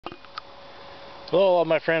Hello all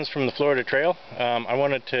my friends from the Florida Trail. I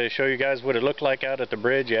wanted to show you guys what it looked like out at the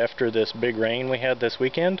bridge after this big rain we had this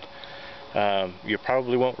weekend. You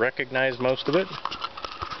probably won't recognize most of it.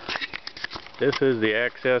 This is the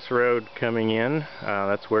access road coming in.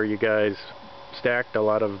 That's where you guys stacked a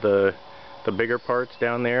lot of the bigger parts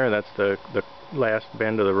down there. That's the last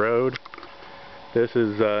bend of the road. This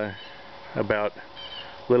is about a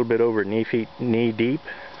little bit over knee deep,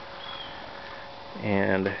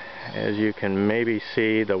 and as you can maybe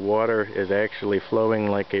see, the water is actually flowing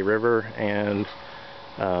like a river and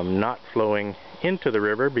not flowing into the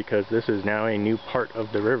river, because this is now a new part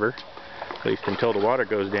of the river, at least until the water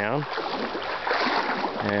goes down.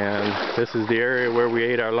 And this is the area where we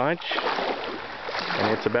ate our lunch,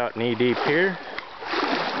 and it's about knee deep here.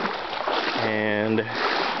 And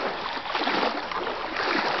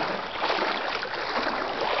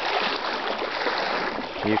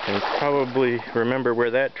you can probably remember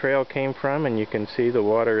where that trail came from, and you can see the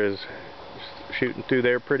water is shooting through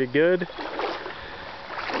there pretty good.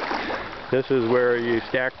 This is where you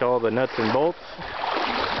stacked all the nuts and bolts,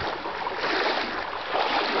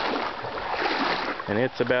 and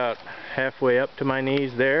it's about halfway up to my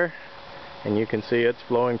knees there, and you can see it's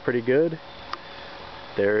flowing pretty good.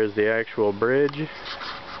 There is the actual bridge. You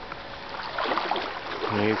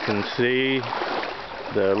can see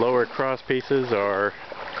the lower cross pieces are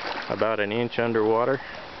about an inch underwater,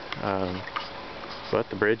 but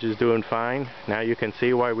the bridge is doing fine. Now you can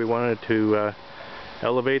see why we wanted to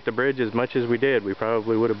elevate the bridge as much as we did. We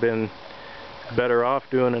probably would have been better off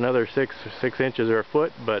doing another 6 inches or a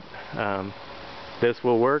foot, but this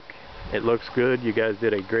will work. It looks good. You guys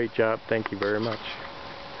did a great job. Thank you very much.